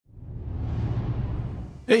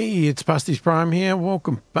Hey, it's pasthisprime here.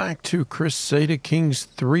 Welcome back to Crusader Kings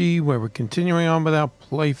III, where we're continuing on with our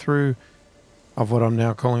playthrough of what I'm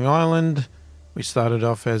now calling Ireland. We started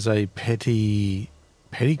off as a petty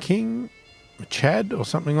king, Murchad or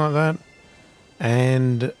something like that,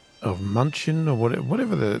 and of Munchin or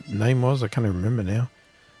whatever the name was. I can't even remember now.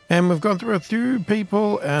 And we've gone through a few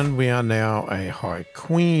people, and we are now a High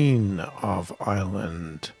Queen of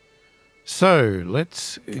Ireland. So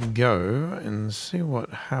let's go and see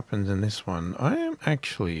what happens in this one. I am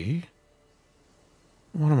actually...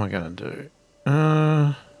 What am I going to do?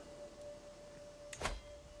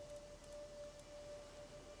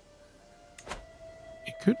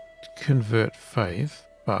 You could convert faith,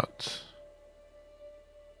 but...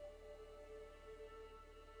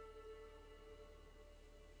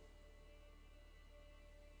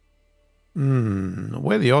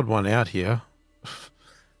 we're the odd one out here.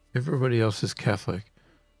 Everybody else is Catholic.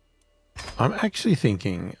 I'm actually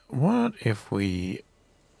thinking, what if we...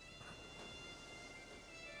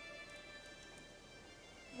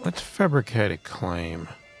 Let's fabricate a claim.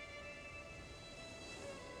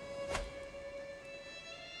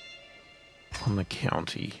 On the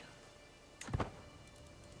county.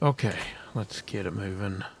 Okay, let's get it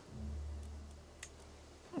moving.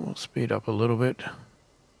 We'll speed up a little bit.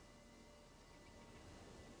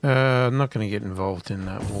 I'm not going to get involved in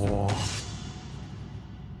that war.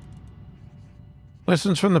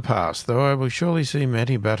 Lessons from the past. Though I will surely see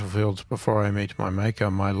many battlefields before I meet my maker,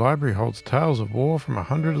 my library holds tales of war from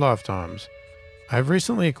 100 lifetimes. I have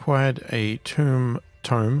recently acquired a tome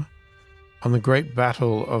on the great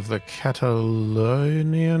battle of the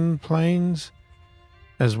Catalonian plains,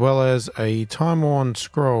 as well as a time-worn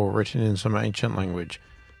scroll written in some ancient language.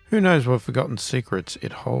 Who knows what forgotten secrets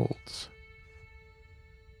it holds?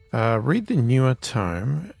 Read the newer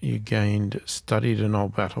tome. You gained studied an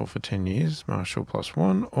old battle for 10 years, martial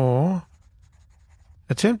 +1, or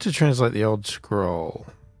attempt to translate the old scroll.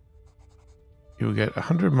 You will get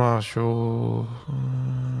 100 martial.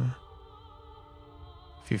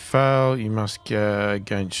 If you fail, you must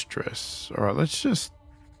gain stress. All right, let's just...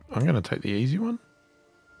 I'm going to take the easy one.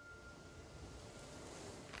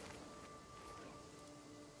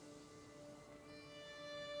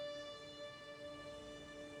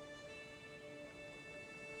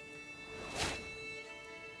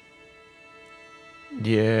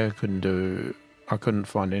 Yeah, I couldn't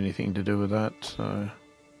find anything to do with that, so...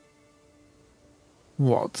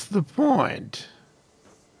 What's the point?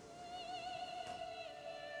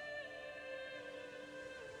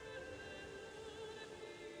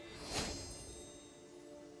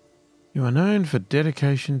 You are known for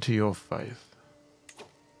dedication to your faith.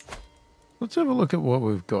 Let's have a look at what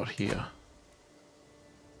we've got here.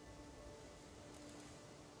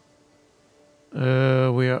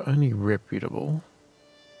 We are only reputable.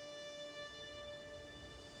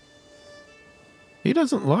 He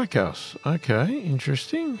doesn't like us. Okay,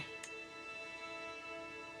 interesting.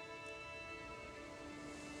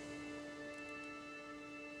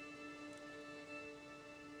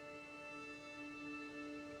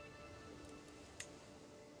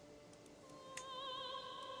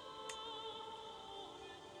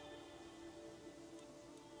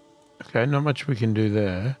 Okay, not much we can do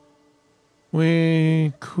there.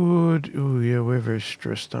 We could... Oh, yeah, we're very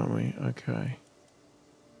stressed, aren't we? Okay.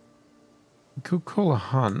 We could call a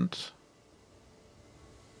hunt.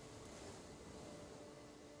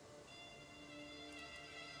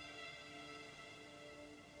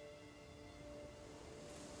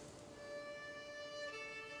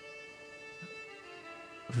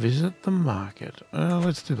 Visit the market.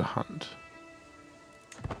 Let's do the hunt.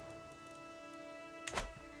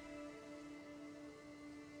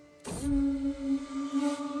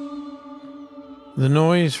 The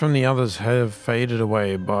noise from the others have faded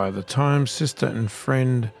away by the time sister and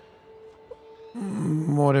friend,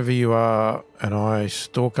 whatever you are, and I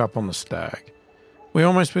stalk up on the stag. We're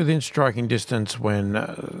almost within striking distance when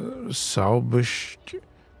Salbush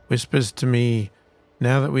whispers to me,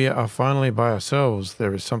 now that we are finally by ourselves,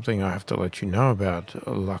 there is something I have to let you know about,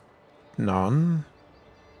 None.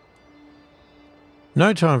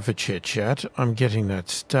 No time for chit-chat. I'm getting that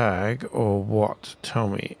stag, or what? Tell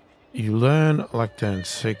me. You learn Lactan's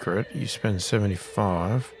secret, you spend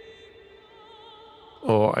 75,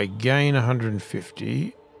 or I gain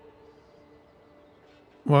 150.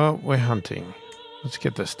 Well, we're hunting. Let's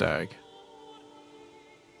get the stag.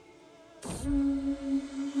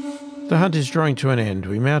 The hunt is drawing to an end.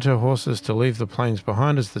 We mount our horses to leave the plains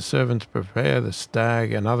behind as the servants prepare the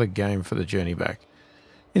stag and other game for the journey back.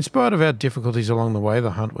 In spite of our difficulties along the way,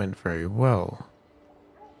 the hunt went very well.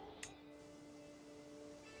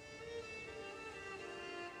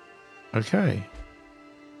 Okay.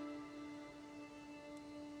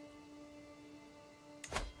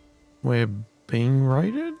 We're being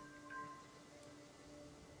raided?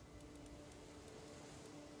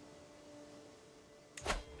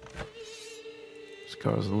 This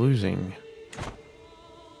guy's losing.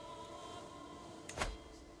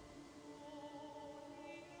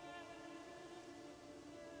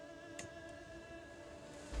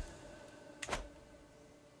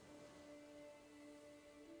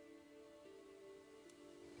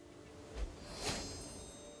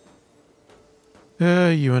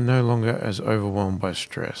 You are no longer as overwhelmed by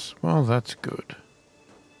stress. Well, that's good.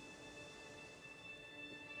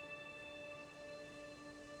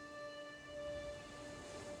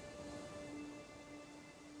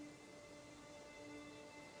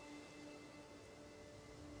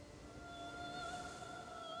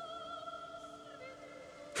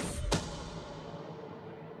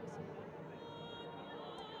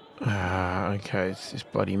 Okay, it's this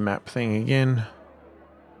bloody map thing again.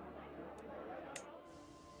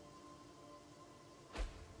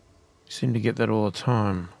 Seem to get that all the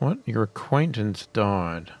time. What? Your acquaintance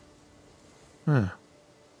died. Huh.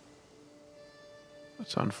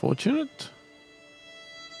 That's unfortunate.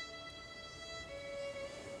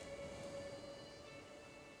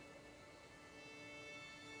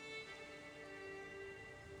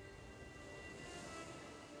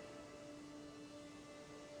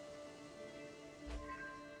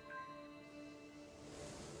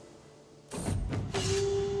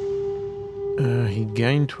 He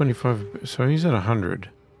gained 25, so he's at 100.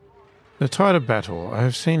 The tide of battle. I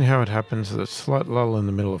have seen how it happens, the slight lull in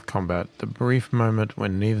the middle of combat, the brief moment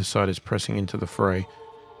when neither side is pressing into the fray,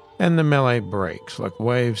 and the melee breaks like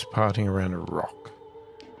waves parting around a rock.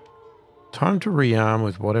 Time to rearm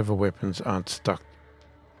with whatever weapons aren't stuck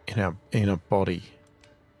in a body.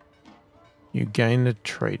 You gain the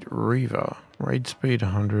trait Reaver. Raid speed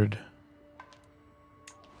 100.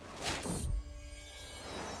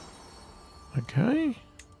 Okay.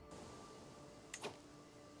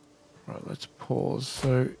 Right, let's pause.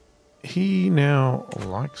 So he now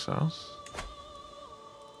likes us.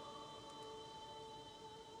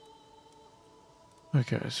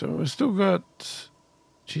 Okay, so we've still got...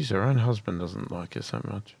 Geez, our own husband doesn't like us that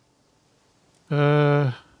much. We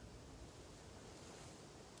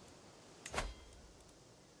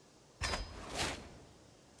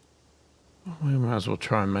might as well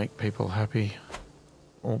try and make people happy.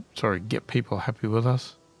 Or, sorry, get people happy with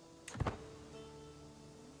us.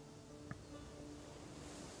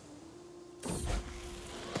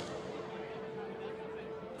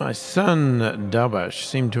 My son, Dabash,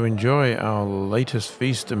 seemed to enjoy our latest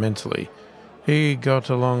feast immensely. He got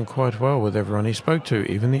along quite well with everyone he spoke to,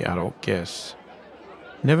 even the adult guests.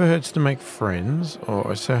 Never hurts to make friends,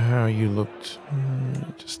 or I saw how you looked.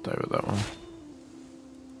 Just stay with that one.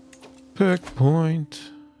 Perk point.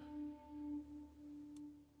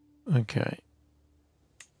 Okay.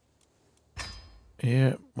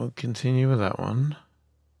 Yeah, we'll continue with that one.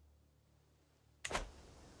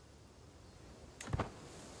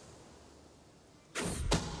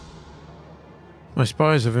 My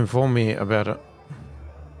spies have informed me about it.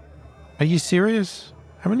 Are you serious?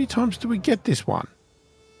 How many times do we get this one?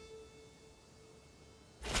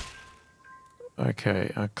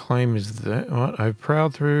 Okay, our claim is that. What? I've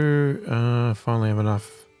prowled through. Finally have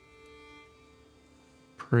enough.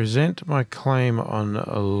 Present my claim on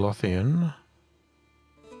Lothian.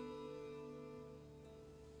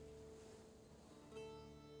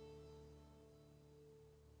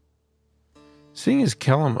 Seeing as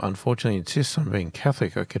Callum unfortunately insists on being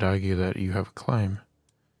Catholic, I could argue that you have a claim.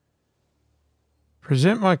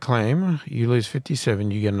 Present my claim. You lose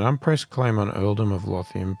 57. You get an unpressed claim on Earldom of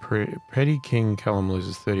Lothian. Petty King Callum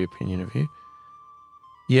loses 30 opinion of you.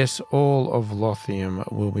 Yes, all of Lothian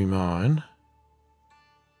will be mine.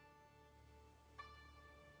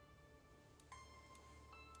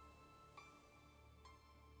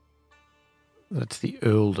 That's the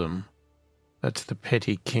Earldom. That's the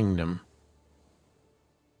Petty Kingdom.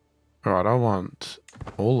 Alright, I want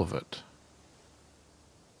all of it.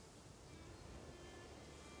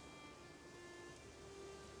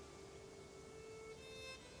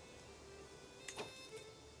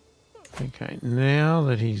 Okay, now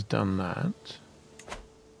that he's done that,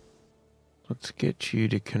 let's get you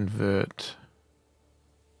to convert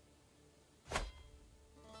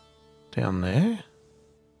down there.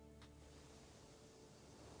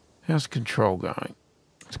 How's control going?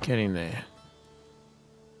 Let's get in there.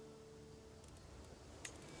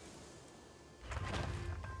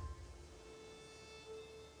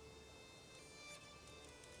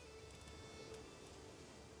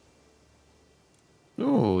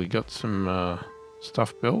 Oh, We got some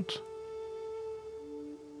stuff built.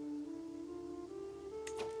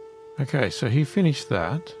 Okay, so he finished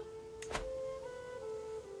that.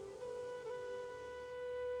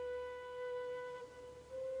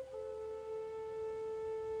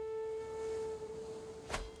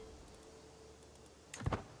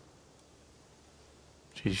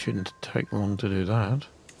 Gee, shouldn't take long to do that.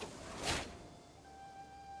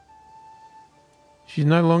 She's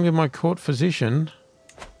no longer my court physician.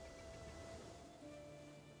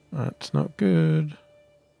 That's not good.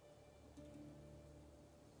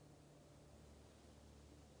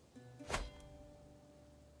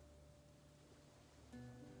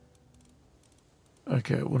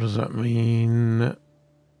 Okay, what does that mean?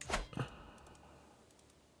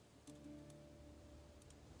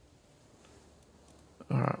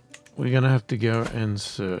 Alright, we're going to have to go and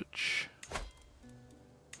search.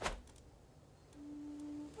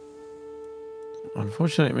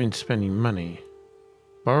 Unfortunately, it means spending money.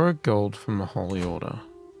 Borrow gold from a holy order.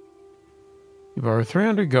 You borrow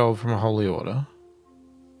 300 gold from a holy order.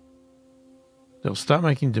 They'll start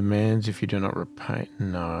making demands if you do not repay.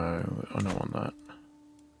 No, I don't want that.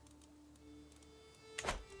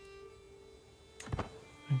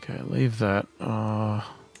 Okay, leave that.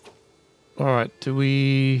 Alright, do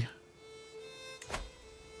we...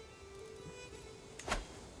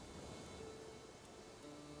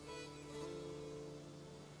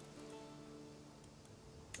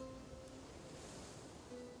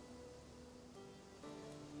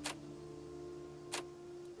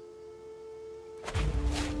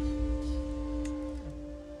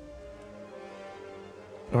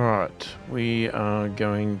 Alright, we are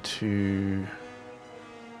going to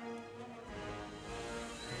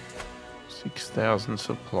 6,000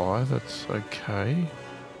 supply, that's okay.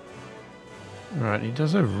 Alright, he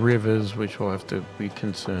does have rivers which we'll have to be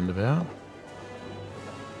concerned about.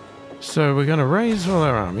 So we're going to raise all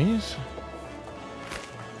our armies.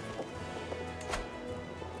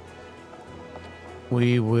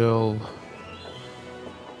 We will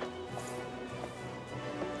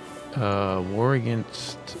war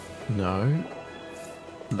against, no,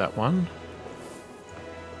 that one.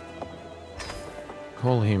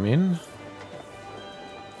 Call him in.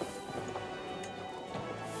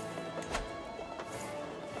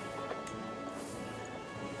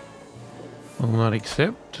 Will not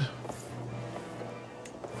accept.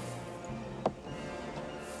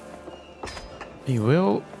 He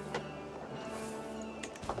will.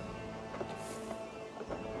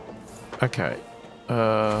 Okay.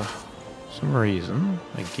 Some reason,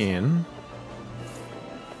 again.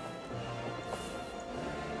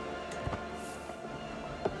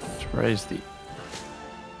 Let's raise the...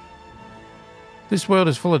 This world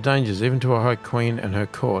is full of dangers, even to a high queen and her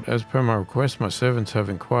court. As per my request, my servants have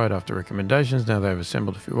inquired after recommendations. Now they have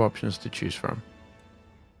assembled a few options to choose from.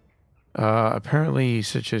 Apparently,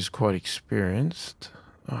 such as quite experienced.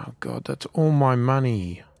 Oh god, that's all my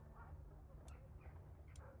money.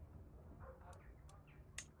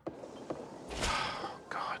 Oh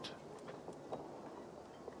god.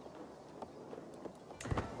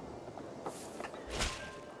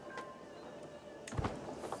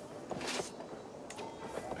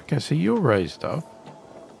 Okay, so you're raised up.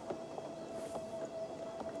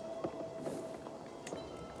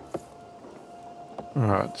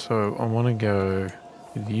 Alright, so I want to go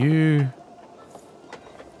with you.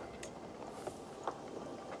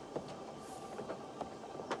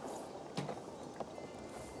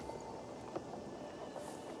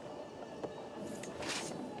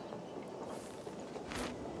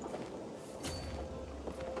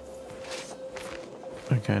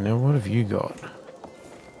 Okay, now what have you got?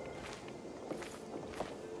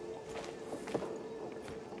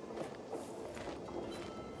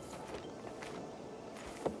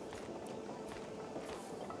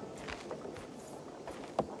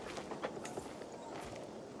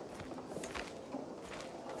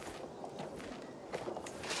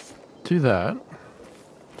 Do that.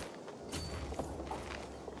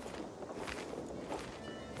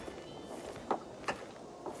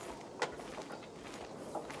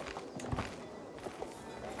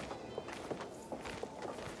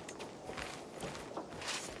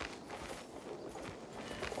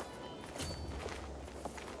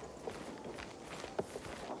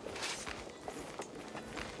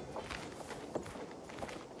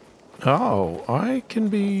 Oh, I can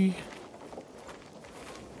be...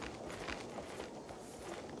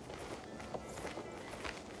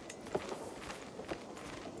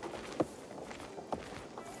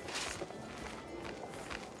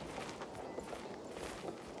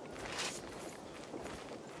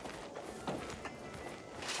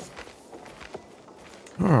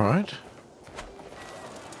 All right.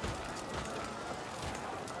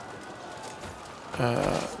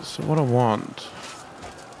 So what I want...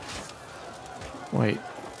 Wait,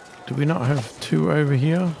 do we not have two over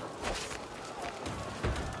here?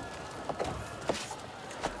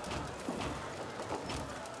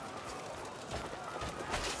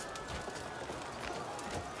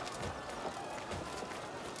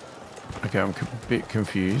 Okay, I'm a bit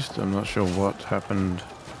confused. I'm not sure what happened.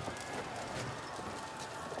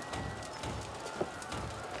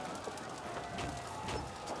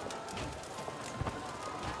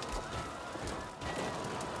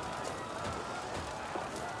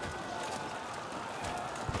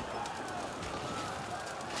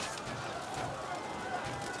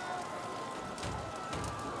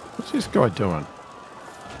 What's this guy doing?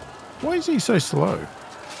 Why is he so slow?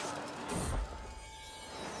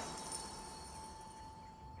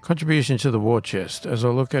 Contribution to the war chest. As I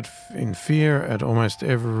look at in fear at almost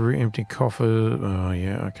every empty coffer. Oh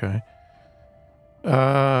yeah, okay.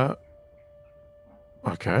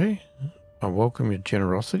 Okay. I welcome your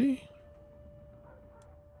generosity.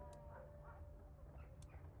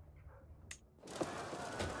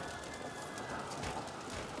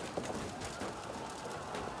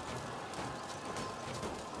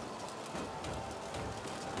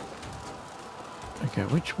 Okay,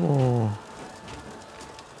 which wall?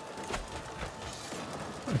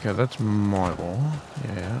 Okay, that's my wall.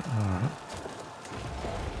 Yeah,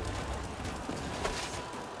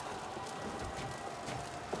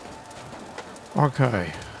 alright.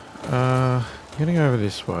 Okay. Getting over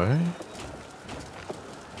this way.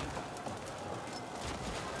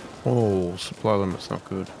 Oh, supply limit's not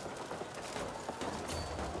good.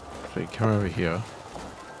 So you come over here.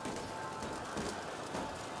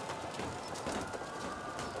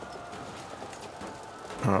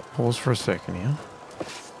 Alright, pause for a second here.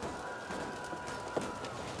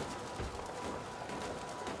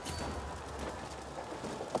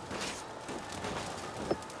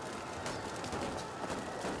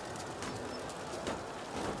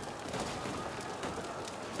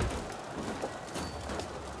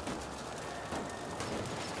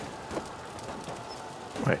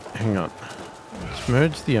 Wait, hang on. Let's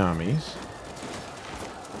merge the armies.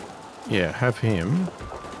 Yeah, have him.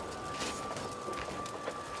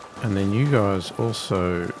 And then you guys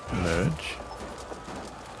also merge.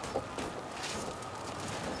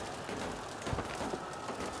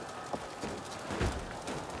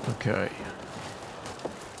 Okay.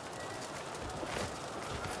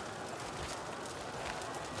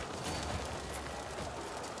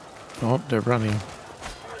 Oh, they're running.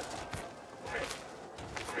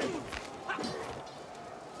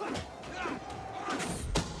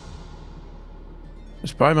 The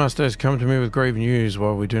spymaster has come to me with grave news.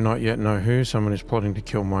 While we do not yet know who, someone is plotting to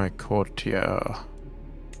kill my courtier.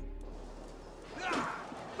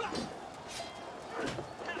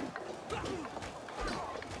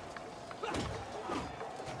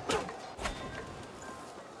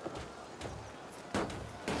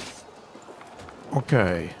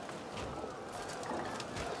 Okay.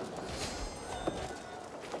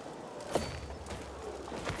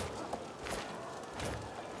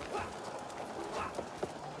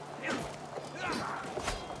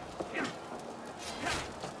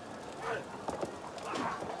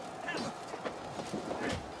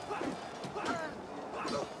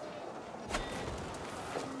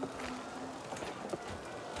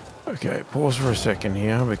 Okay, pause for a second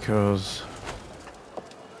here because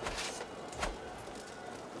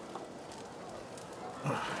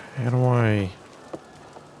how do I...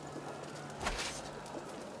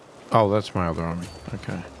 Oh, that's my other army.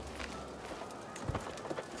 Okay.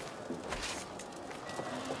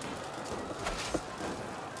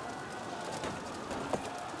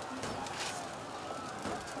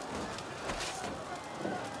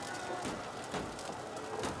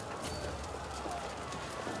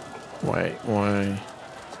 Wait, why?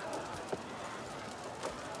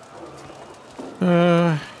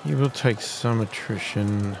 You will take some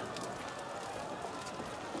attrition.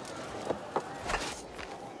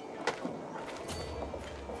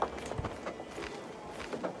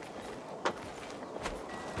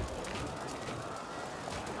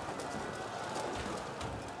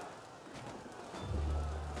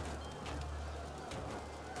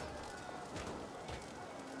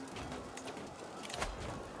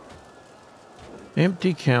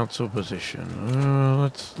 Empty council position.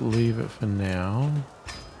 Let's leave it for now.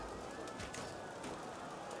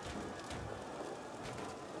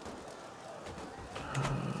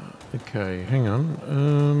 Okay, hang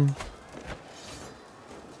on.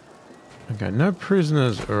 Okay, no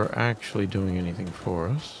prisoners are actually doing anything for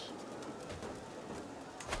us.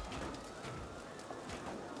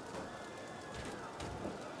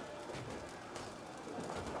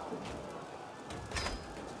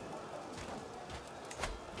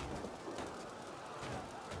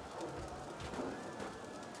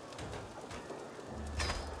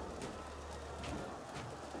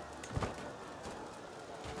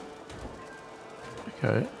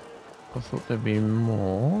 Okay. I thought there'd be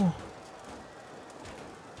more.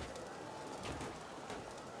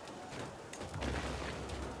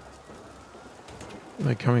 Are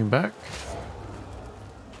they coming back?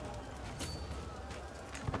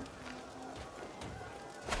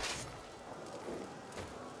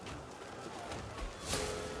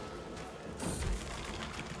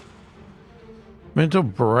 Mental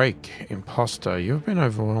break, imposter. You've been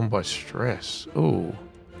overwhelmed by stress. Ooh.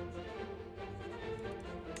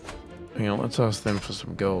 Hang on, let's ask them for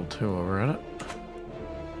some gold too while we're at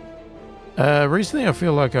it. Recently I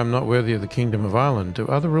feel like I'm not worthy of the Kingdom of Ireland. Do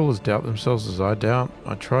other rulers doubt themselves as I doubt?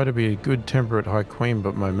 I try to be a good temperate High Queen,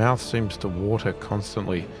 but my mouth seems to water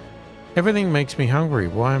constantly. Everything makes me hungry.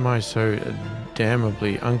 Why am I so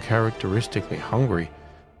damnably, uncharacteristically hungry?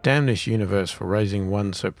 Damn this universe for raising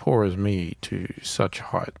one so poor as me to such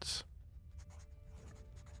heights.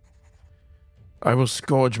 I will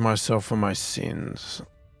scourge myself for my sins.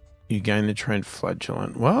 You gain the trait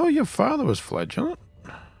flagellant. Well, your father was flagellant.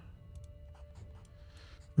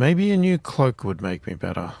 Maybe a new cloak would make me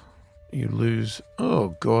better. You lose,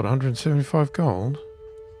 oh god, 175 gold.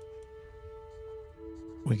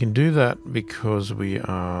 We can do that because we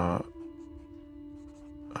are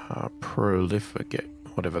prolific,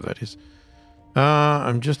 whatever that is.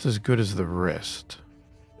 I'm just as good as the rest.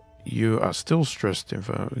 You are still stressed if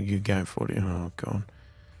you gain 40. Oh god.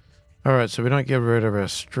 Alright, so we don't get rid of our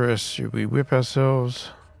stress. Should we whip ourselves?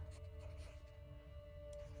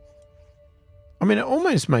 I mean, it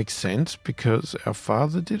almost makes sense because our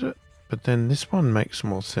father did it, but then this one makes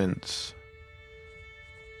more sense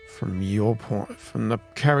from your point, from the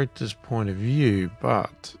character's point of view,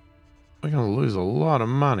 but we're going to lose a lot of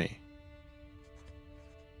money.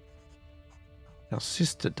 Our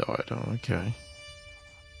sister died. Oh, okay.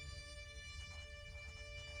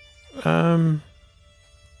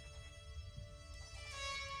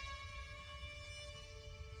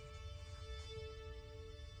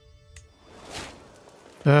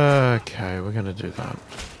 Okay, we're going to do that.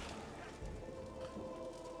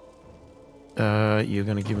 You're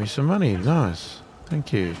going to give me some money. Nice.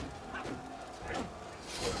 Thank you.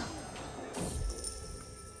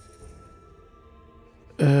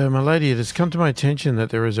 My lady, it has come to my attention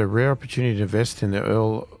that there is a rare opportunity to invest in the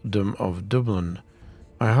Earldom of Dublin.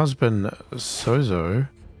 My husband, Sozo,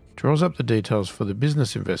 draws up the details for the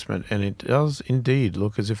business investment, and it does indeed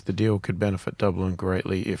look as if the deal could benefit Dublin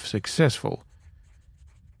greatly if successful.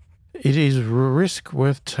 It is risk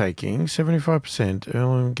worth taking. 75%.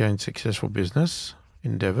 Earldom gains successful business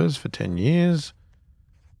endeavors for 10 years.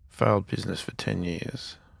 Failed business for 10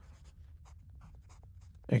 years.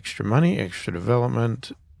 Extra money, extra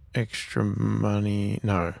development, extra money.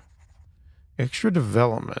 No. Extra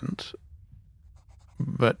development,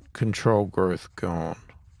 but control growth gone.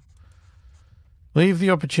 Leave the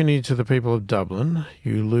opportunity to the people of Dublin.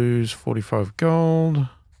 You lose 45 gold.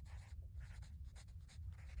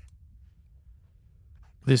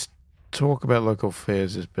 This talk about local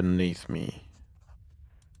affairs is beneath me.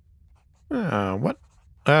 What?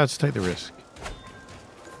 Let's take the risk.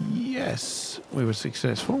 Yes, we were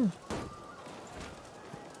successful.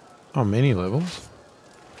 On many levels.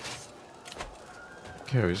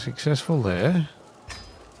 Okay, we're successful there.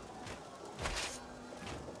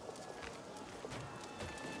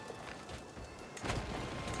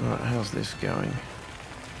 Right, how's this going?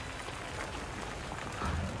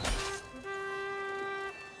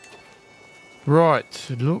 Right,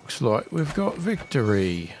 it looks like we've got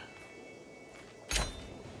victory.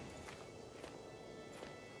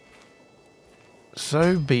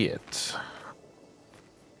 So be it.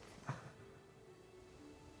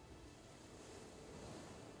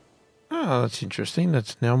 Oh, that's interesting.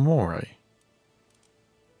 That's now more.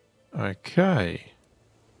 Okay.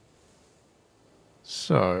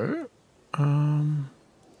 So,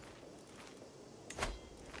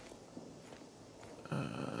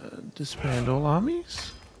 disband all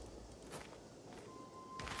armies.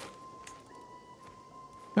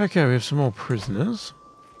 Okay, we have some more prisoners.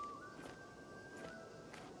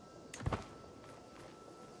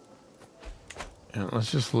 And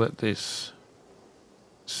let's just let this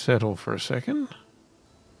settle for a second.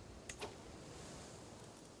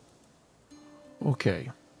 Okay.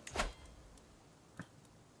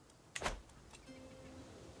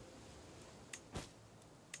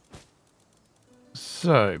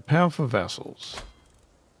 So, powerful vassals.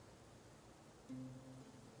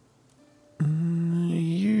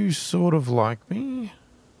 You sort of like me.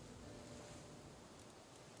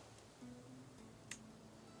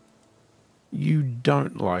 You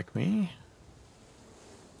don't like me.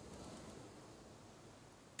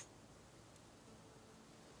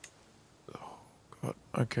 Oh, God.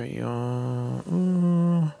 Okay,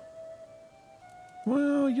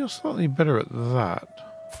 well, you're slightly better at that.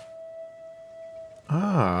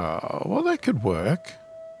 Ah, well, that could work.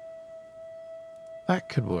 That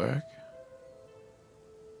could work.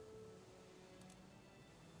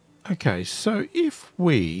 Okay, so if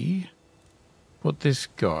we put this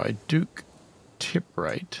guy, Duke Tip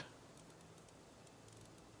Rate.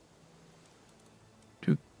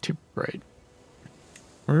 Duke Tip Rate.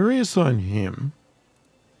 We reassign him.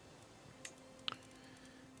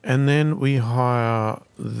 And then we hire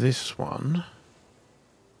this one.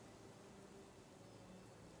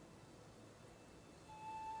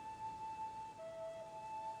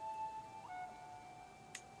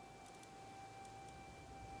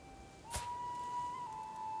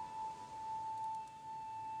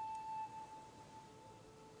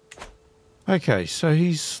 Okay, so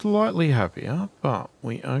he's slightly happier, but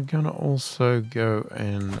we are going to also go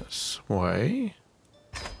and sway.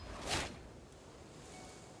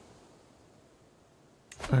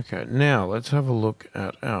 Okay, now let's have a look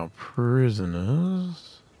at our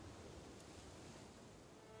prisoners.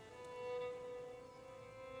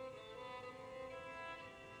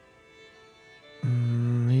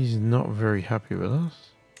 He's not very happy with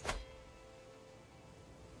us.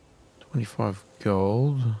 25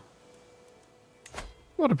 gold.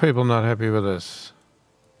 A lot of people not happy with us.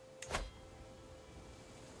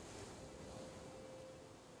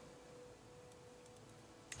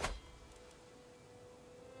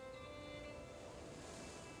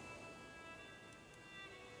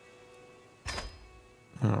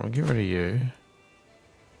 Oh, we'll get rid of you.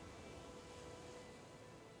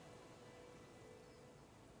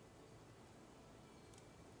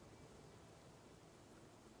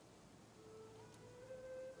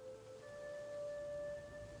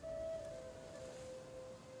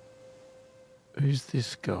 Who's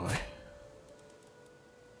this guy?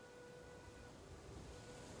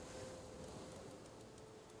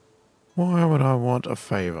 Why would I want a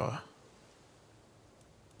favor?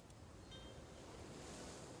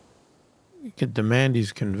 You could demand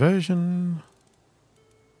his conversion.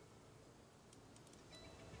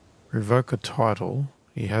 Revoke a title.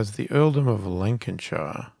 He has the Earldom of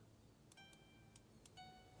Lancashire.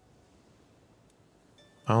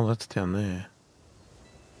 Oh, that's down there.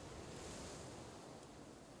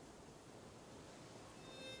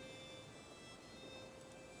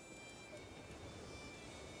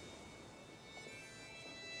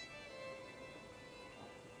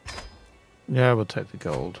 Yeah, we'll take the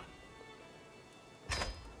gold.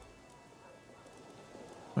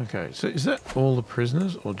 Okay, so is that all the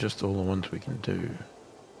prisoners or just all the ones we can do?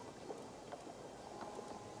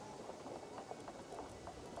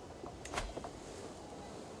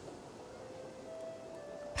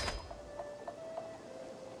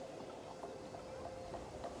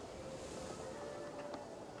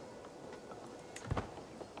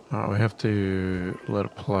 Oh, we have to let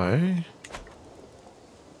it play.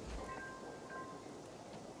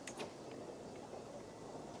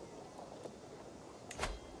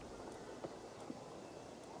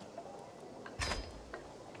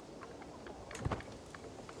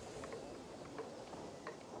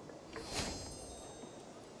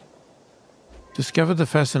 Discover the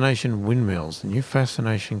fascination windmills. The new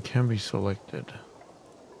fascination can be selected.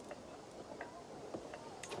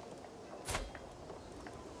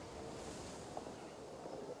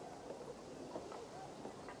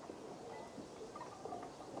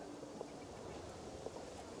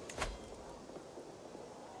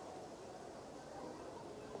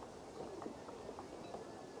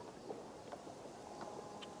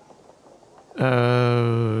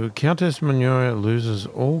 Countess Manoya loses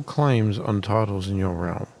all claims on titles in your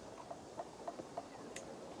realm.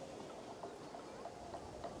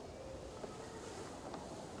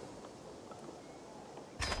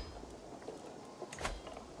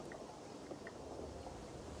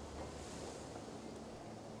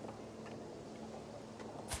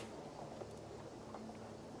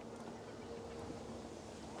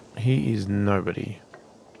 He is nobody.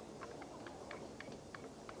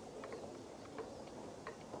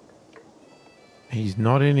 He's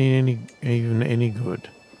not even any good.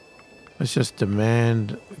 Let's just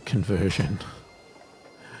demand conversion.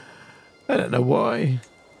 I don't know why.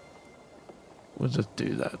 We'll just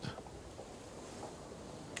do that.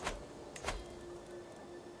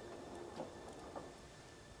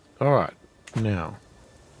 Alright, now.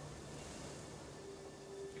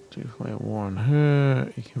 Declare war on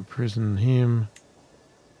her. You can imprison him.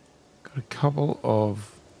 Got a couple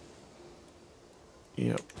of...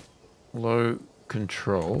 Yep. Low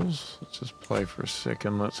controls. Let's just play for a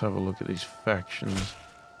second. Let's have a look at these factions.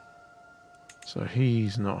 So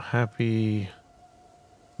he's not happy.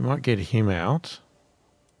 We might get him out.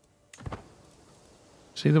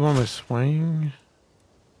 See the one we're swaying?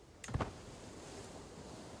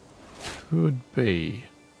 Could be.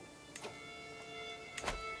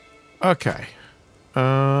 Okay.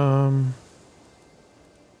 Wow,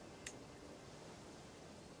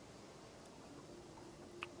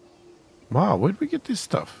 where'd we get this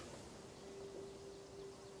stuff?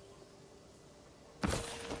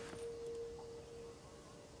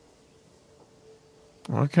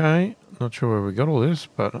 Okay, not sure where we got all this,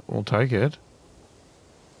 but we'll take it.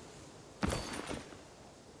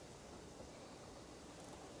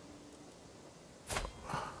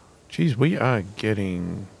 Geez, we are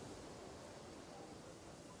getting...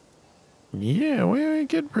 Yeah, we're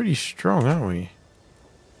getting pretty strong, aren't we?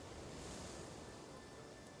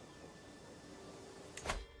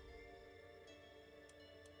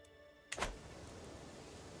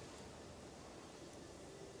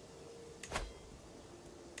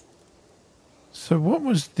 So what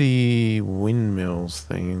was the windmills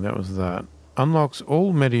thing? That was that. Unlocks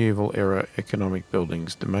all medieval era economic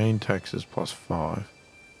buildings. Domain taxes +5.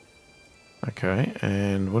 Okay,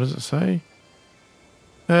 and what does it say?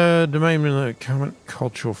 Domain limit, current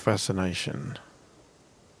cultural fascination.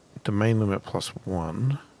 Domain limit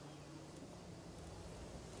 +1.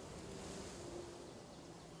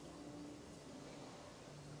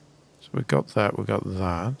 So we got that, we got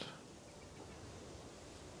that.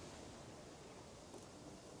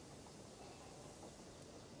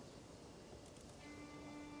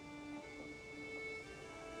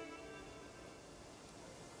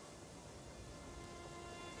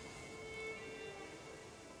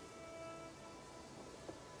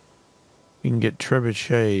 You can get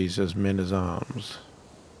trebuchets as men-at-arms.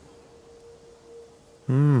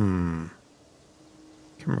 Can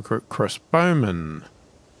recruit crossbowmen.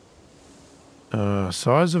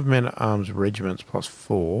 Size of men-at-arms regiments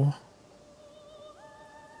 +4.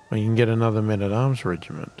 Or you can get another men-at-arms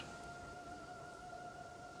regiment.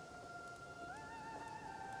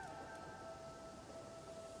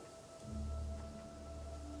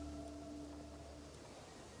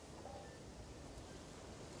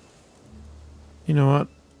 You know what?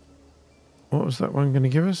 What was that one going to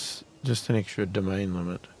give us? Just an extra domain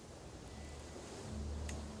limit.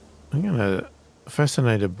 I'm going to...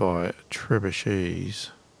 Fascinated by trebuchets.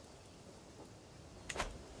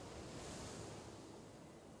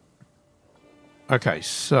 Okay,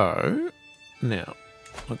 so... Now,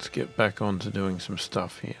 let's get back on to doing some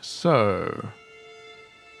stuff here. So...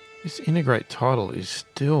 This integrate title is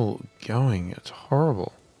still going. It's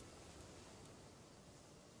horrible.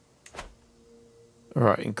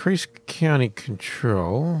 Alright, increase county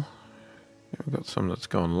control. We've got some that's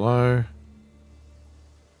gone low.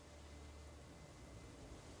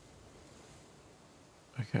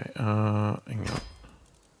 Okay, hang on.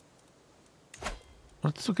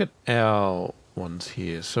 Let's look at our ones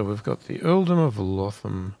here. So we've got the Earldom of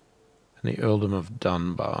Lotham and the Earldom of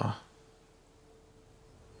Dunbar.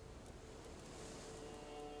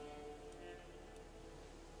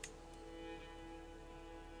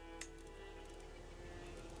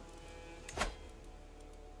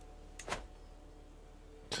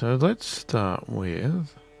 So let's start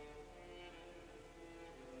with...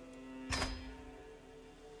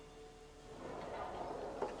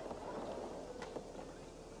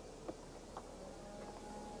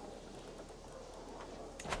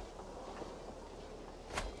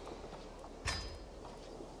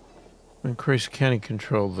 Increase county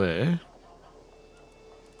control there.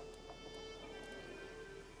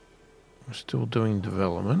 We're still doing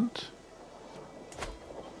development.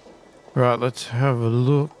 Right, let's have a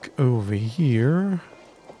look over here.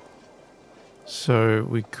 So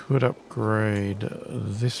we could upgrade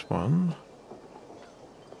this one.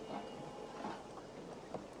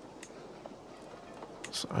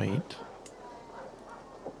 It's 8.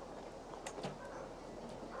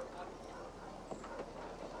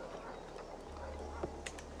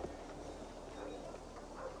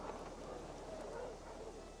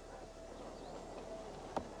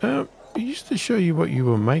 It used to show you what you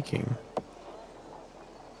were making.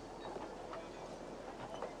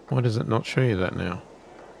 Why does it not show you that now?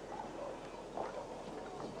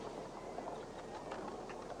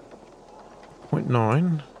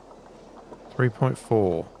 .9,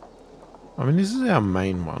 3.4. I mean, this is our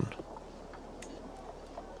main one.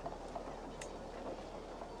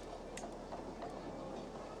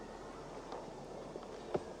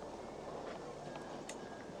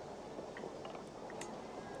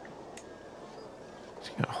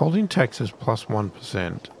 Holding taxes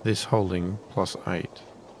 +1%. This holding +8.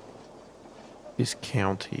 This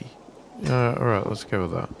county. Alright, let's go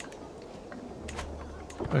with that.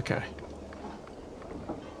 Okay.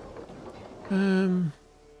 I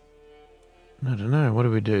don't know. What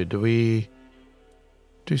do we do? Do we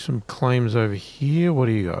do some claims over here? What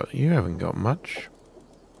do you got? You haven't got much.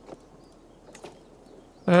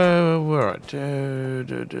 Alright. We're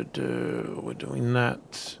doing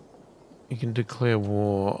that. You can declare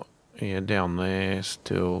war. Yeah, down there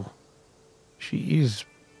still. She is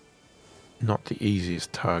not the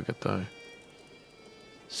easiest target, though.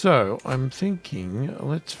 So, I'm thinking,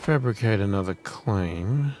 let's fabricate another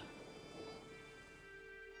claim.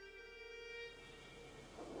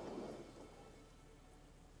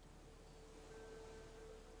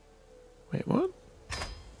 Wait, what?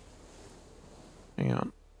 Hang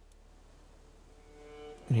on.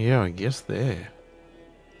 Yeah, I guess there.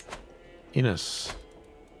 Innis.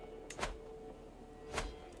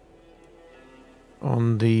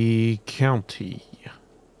 On the county.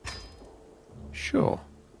 Sure.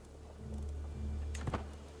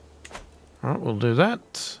 Alright, we'll do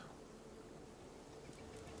that.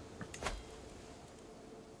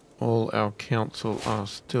 All our council are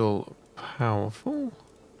still powerful.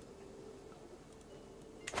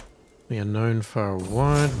 We are known far and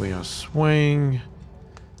wide. We are swaying.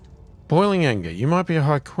 Boiling anger. You might be a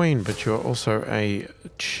high queen, but you are also a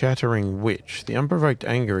chattering witch. The unprovoked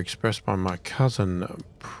anger expressed by my cousin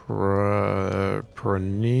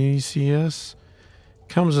Pronesius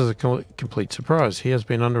comes as a complete surprise. He has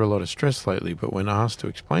been under a lot of stress lately, but when asked to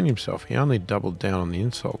explain himself, he only doubled down on the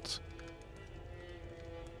insults.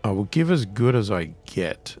 I will give as good as I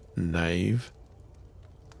get, knave.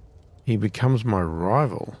 He becomes my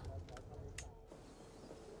rival.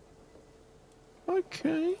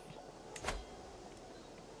 Okay.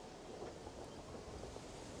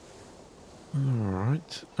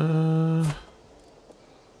 Alright. What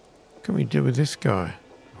can we do with this guy?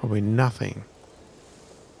 Probably nothing.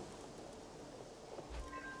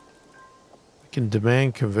 We can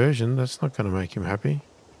demand conversion. That's not going to make him happy.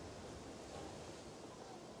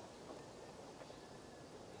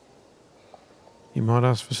 He might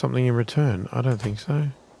ask for something in return. I don't think so.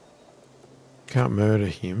 Can't murder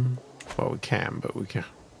him. Well, we can, but we can't.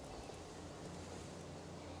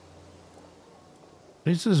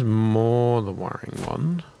 This is more the worrying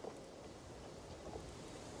one.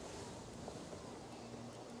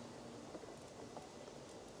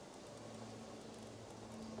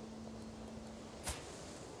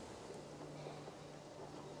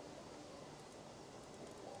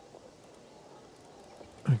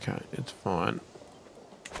 Okay, it's fine.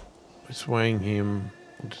 We're swaying him.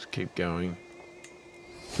 We'll just keep going.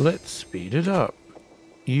 Let's speed it up.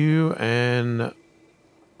 You and...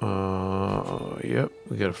 yep,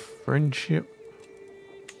 we got a friendship.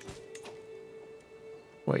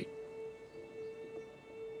 Wait.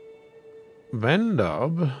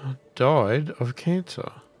 Vandab died of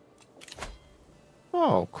cancer.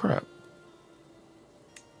 Oh, crap.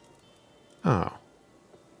 Oh.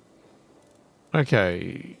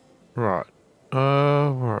 Okay. Right.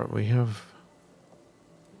 Right, we have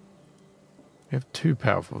two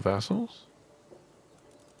powerful vassals.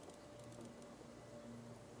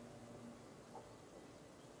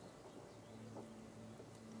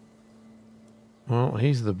 Well,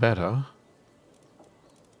 he's the better.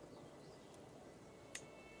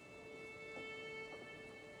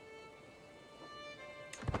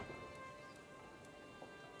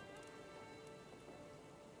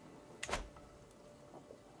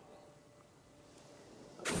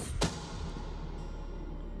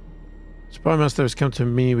 Spymaster has come to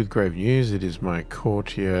me with grave news. It is my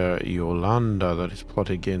courtier Yolanda that is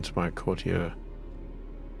plotted against my courtier.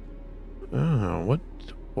 Oh, what?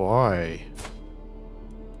 Why?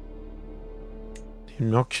 The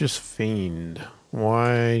obnoxious fiend.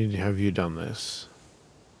 Why have you done this?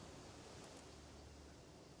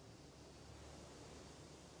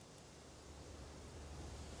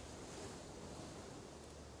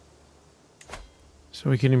 So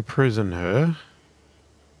we can imprison her.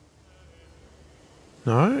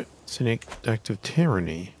 No, it's an act of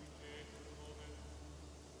tyranny.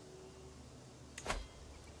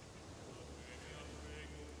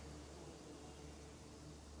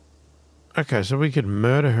 Okay, so we could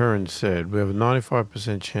murder her instead. We have a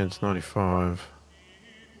 95% chance, 95.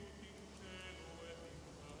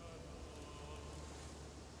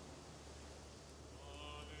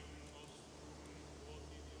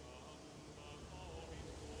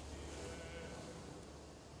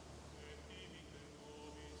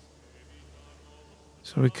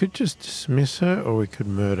 So we could just dismiss her, or we could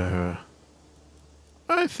murder her.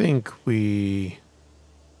 I think we...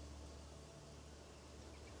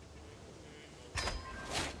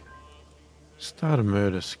 Start a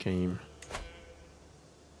murder scheme.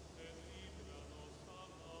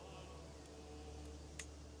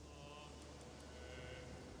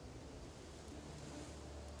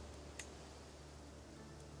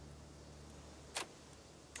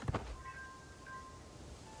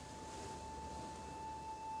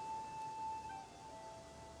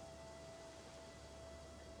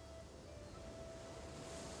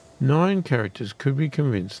 Nine characters could be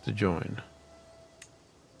convinced to join.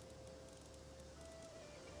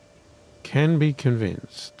 Can be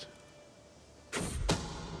convinced.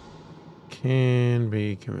 Can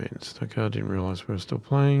be convinced. Okay, I didn't realise we were still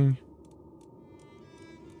playing.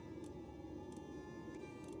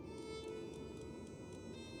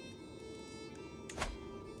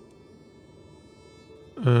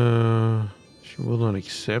 She will not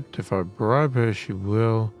accept. If I bribe her, she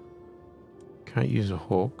will. Can't use a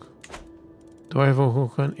hook. Do I have a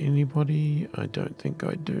hook on anybody? I don't think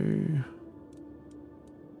I do.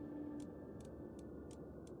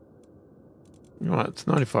 Right, it's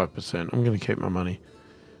 95%. I'm going to keep my money.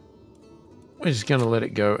 We're just going to let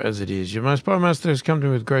it go as it is. Your most powerful master has come to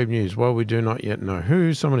me with grave news. While we do not yet know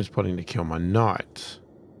who, someone is plotting to kill my knight.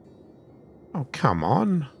 Oh, come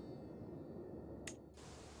on.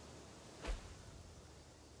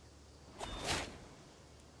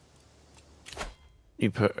 New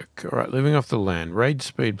perk. Alright, living off the land. Raid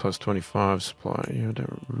speed plus 25 supply. Yeah, I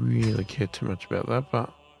don't really care too much about that,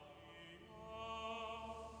 but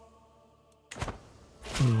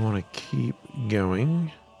we want to keep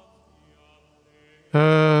going.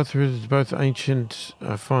 Through both ancient,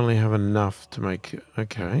 I finally have enough to make it.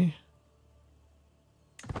 Okay.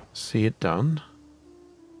 See it done.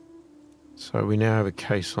 So we now have a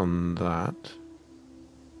case on that.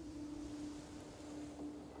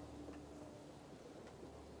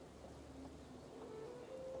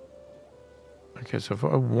 Okay, so if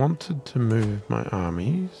I wanted to move my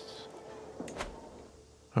armies,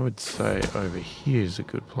 I would say over here is a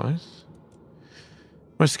good place.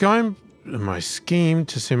 My scheme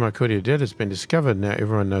to see my courtier dead has been discovered. Now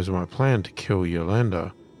everyone knows my plan to kill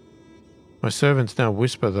Yolanda. My servants now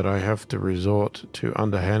whisper that I have to resort to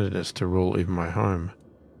underhandedness to rule even my home.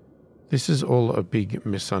 This is all a big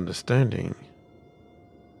misunderstanding.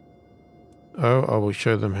 Oh, I will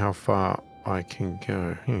show them how far I can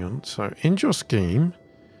go. Hang on. So, end your scheme.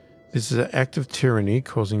 This is an act of tyranny,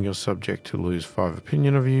 causing your subject to lose 5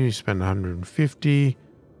 opinion of you. You spend 150.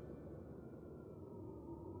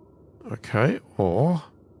 Okay, or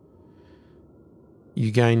you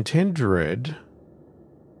gain 10 dread.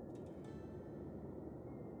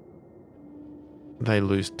 They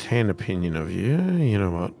lose 10 opinion of you. You know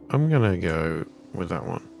what? I'm going to go with that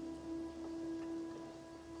one.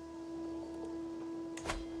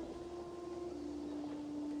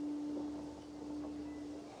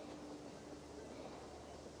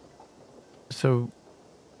 So,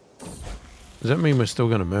 does that mean we're still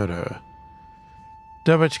going to murder her?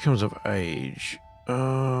 Dubach comes of age.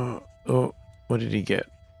 Oh, what did he get?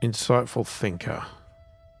 Insightful thinker.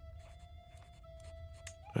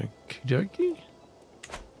 Okie dokie.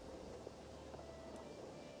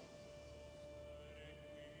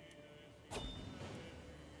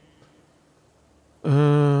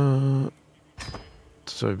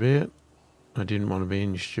 So be it. I didn't want to be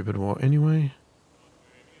in your stupid war anyway.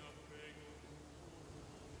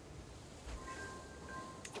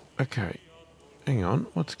 Okay, hang on,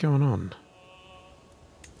 what's going on?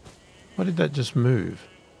 Why did that just move?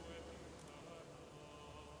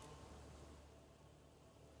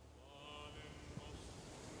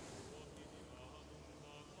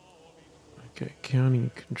 Okay,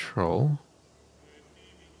 county control.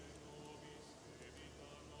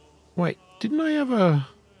 Wait, didn't I have a...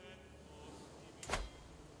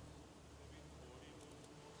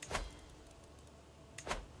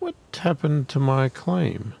 What happened to my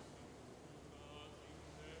claim?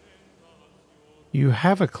 You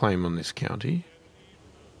have a claim on this county.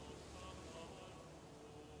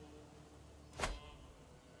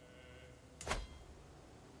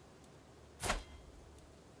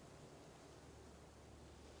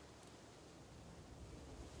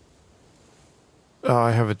 Oh,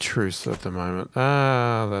 I have a truce at the moment.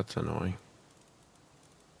 Ah, that's annoying.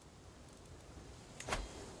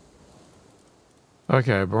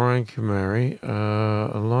 Okay, Brian can marry.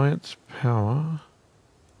 Alliance power.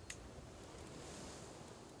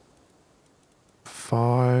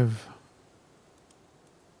 5.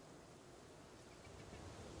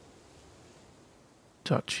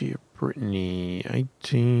 Duchy of Brittany.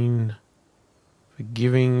 18.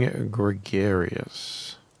 Forgiving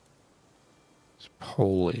gregarious. It's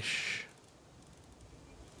Polish.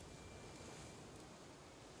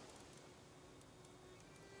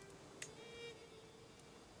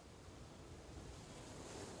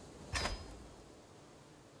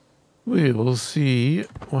 We will see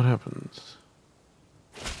what happens.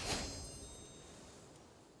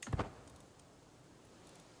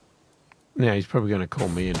 Now he's probably going to call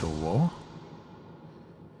me into war.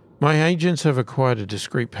 My agents have acquired a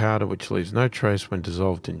discreet powder which leaves no trace when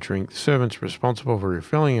dissolved in drink. The servants responsible for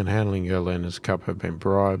refilling and handling Yolanda's cup have been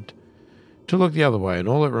bribed to look the other way, and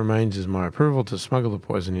all that remains is my approval to smuggle the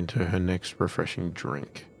poison into her next refreshing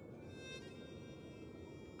drink.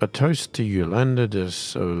 A toast to Yolanda de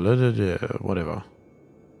Soledad, whatever.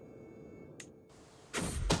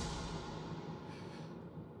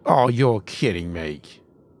 Oh, you're kidding me.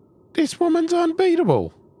 This woman's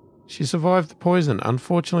unbeatable. She survived the poison.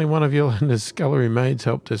 Unfortunately, one of Yolanda's scullery maids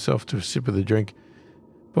helped herself to a sip of the drink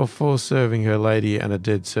before serving her lady, and a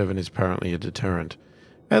dead servant is apparently a deterrent.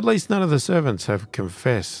 At least none of the servants have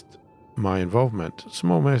confessed my involvement.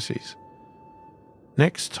 Small mercies.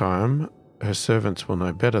 Next time, her servants will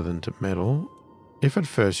know better than to meddle, if at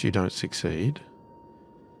first you don't succeed.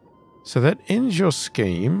 So that ends your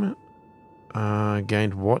scheme.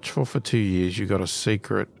 Gained watchful for 2 years. You got a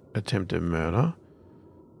secret attempted murder.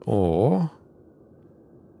 Or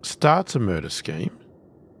starts a murder scheme.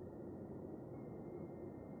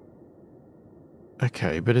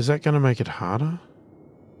 Okay, but is that going to make it harder?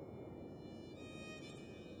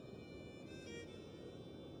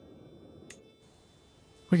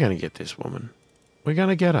 We're going to get this woman. We're going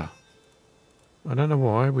to get her. I don't know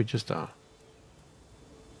why, we just are.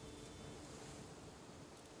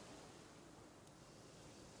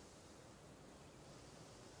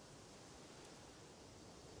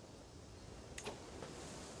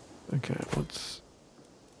 Okay, what's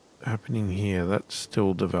happening here? That's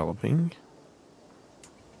still developing.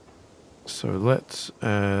 So let's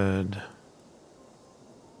add...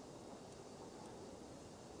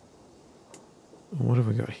 What have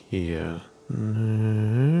we got here?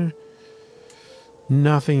 No,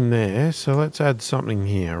 nothing there. So let's add something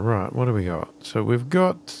here. Right, what do we got? So we've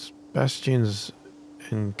got bastions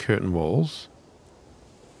and curtain walls.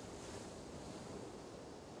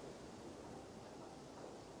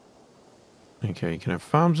 Okay, you can have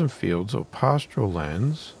farms and fields or pastoral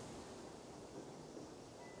lands.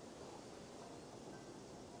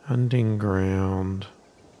 Hunting ground.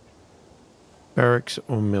 Barracks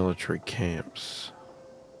or military camps.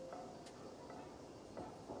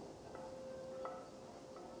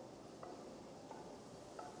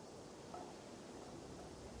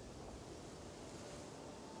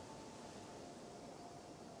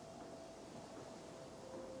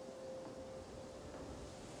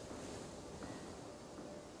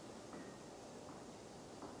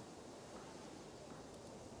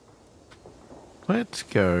 Let's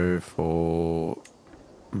go for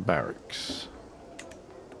barracks.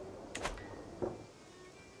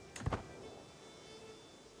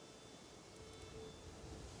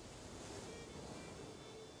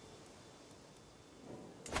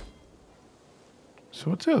 So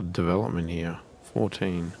what's our development here?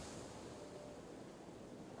 14.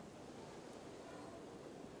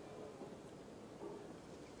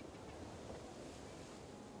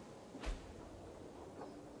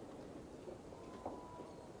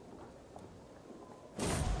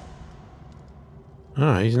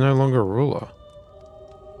 Ah, he's no longer a ruler.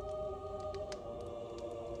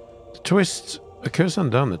 The twists, a curse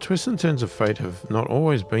undone. The twists and turns of fate have not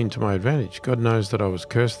always been to my advantage. God knows that I was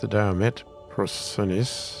cursed the day I met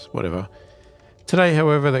Prosonis, whatever. Today,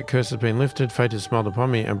 however, that curse has been lifted. Fate has smiled upon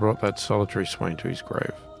me and brought that solitary swain to his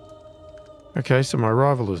grave. Okay, so my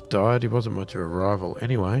rival has died. He wasn't much of a rival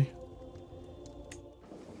anyway.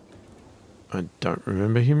 I don't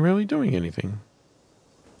remember him really doing anything.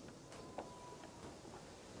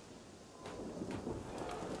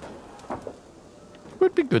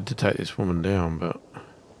 Would be good to take this woman down, but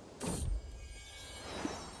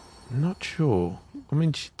not sure. I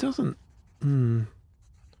mean, she doesn't...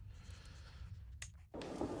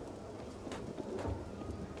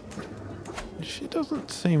 She doesn't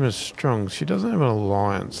seem as strong. She doesn't have an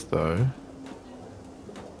alliance, though.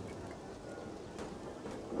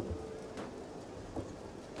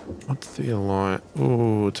 What's the alliance?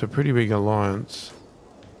 Oh, it's a pretty big alliance.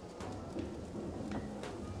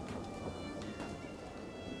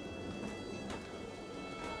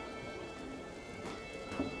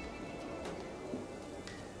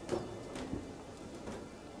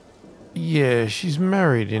 Yeah, she's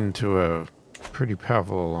married into a pretty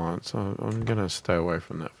powerful alliance. I'm going to stay away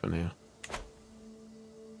from that for now.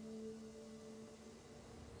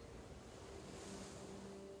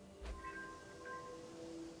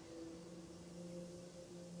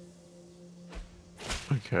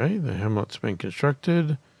 Okay, the hamlet's been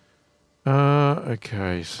constructed.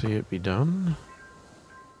 Okay, see it be done.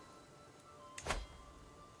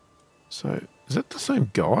 So, is that the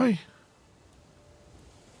same guy?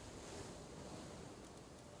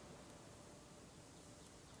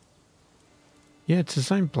 Yeah, it's the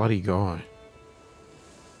same bloody guy.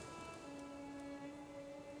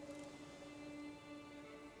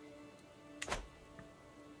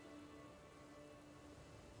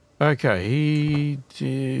 Okay,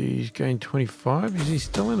 he's gained 25. Is he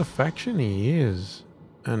still in a faction? He is.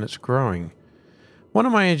 And it's growing. One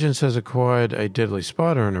of my agents has acquired a deadly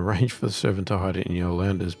spider and arranged for the servant to hide it in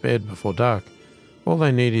Yolanda's bed before dark. All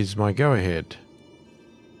they need is my go-ahead.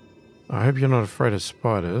 I hope you're not afraid of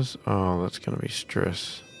spiders. Oh, that's going to be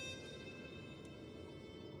stress.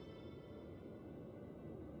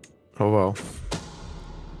 Oh well.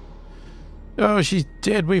 Oh, she's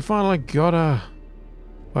dead. We finally got her.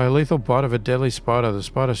 By a lethal bite of a deadly spider, the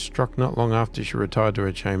spider struck not long after she retired to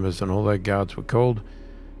her chambers and all their guards were called.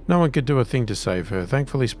 No one could do a thing to save her.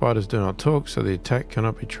 Thankfully, spiders do not talk, so the attack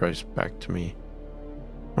cannot be traced back to me.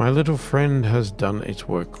 My little friend has done its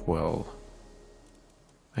work well.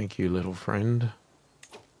 Thank you, little friend.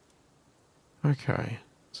 Okay,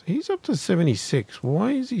 so he's up to 76.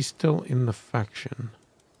 Why is he still in the faction?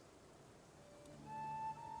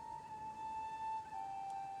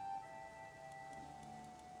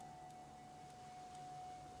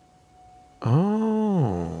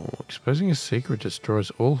 Oh, exposing a secret destroys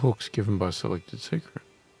all hooks given by selected secret.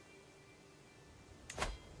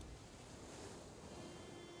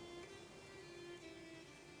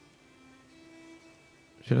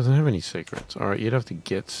 She doesn't have any secrets. Alright, you'd have to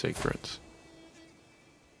get secrets.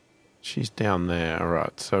 She's down there.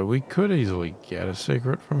 Alright, so we could easily get a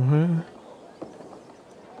secret from her.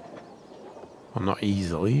 Well, not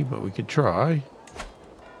easily, but we could try.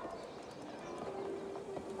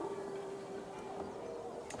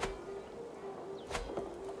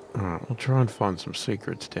 Alright, we'll try and find some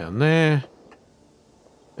secrets down there.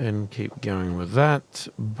 And keep going with that.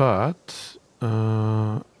 But,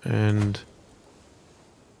 and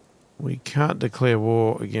we can't declare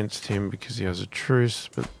war against him because he has a truce.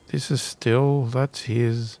 But this is still, that's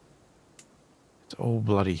his. It's all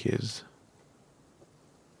bloody his.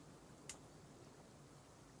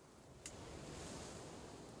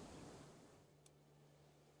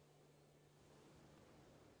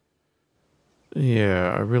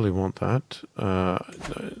 Yeah, I really want that.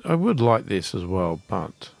 I would like this as well,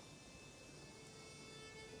 but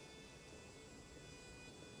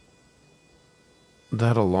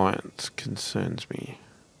that alliance concerns me.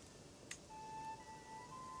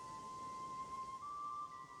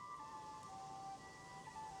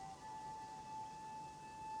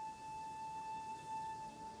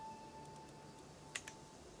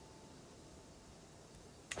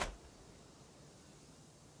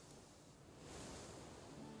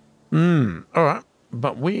 Alright,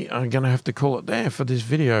 but we are going to have to call it there for this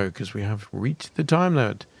video because we have reached the time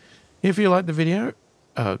limit. If you like the video,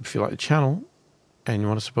 if you like the channel and you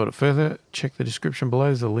want to support it further, check the description below.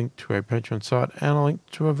 There's a link to our Patreon site and a link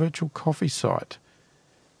to a virtual coffee site.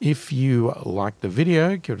 If you liked the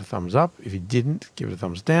video, give it a thumbs up. If you didn't, give it a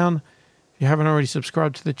thumbs down. If you haven't already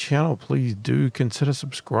subscribed to the channel, please do consider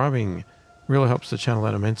subscribing. It really helps the channel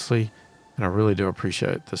out immensely, and I really do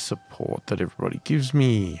appreciate the support that everybody gives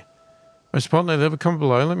me. Most importantly, leave a comment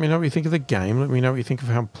below. Let me know what you think of the game. Let me know what you think of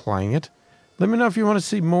how I'm playing it. Let me know if you want to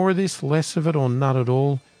see more of this, less of it, or none at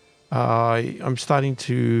all. I'm starting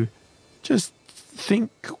to just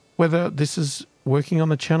think whether this is working on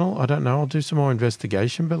the channel. I don't know. I'll do some more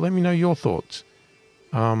investigation, but let me know your thoughts.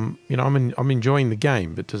 You know, I'm enjoying the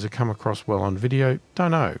game, but does it come across well on video?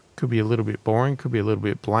 Don't know. Could be a little bit boring. Could be a little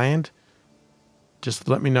bit bland. Just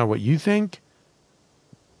let me know what you think.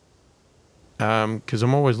 Because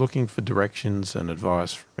I'm always looking for directions and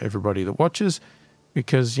advice from everybody that watches,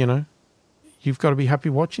 because, you know, you've got to be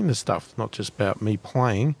happy watching this stuff, not just about me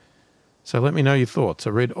playing. So let me know your thoughts.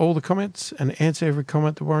 I read all the comments and answer every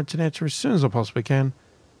comment that warrants an answer as soon as I possibly can.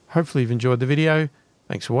 Hopefully you've enjoyed the video.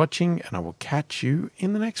 Thanks for watching, and I will catch you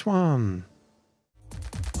in the next one.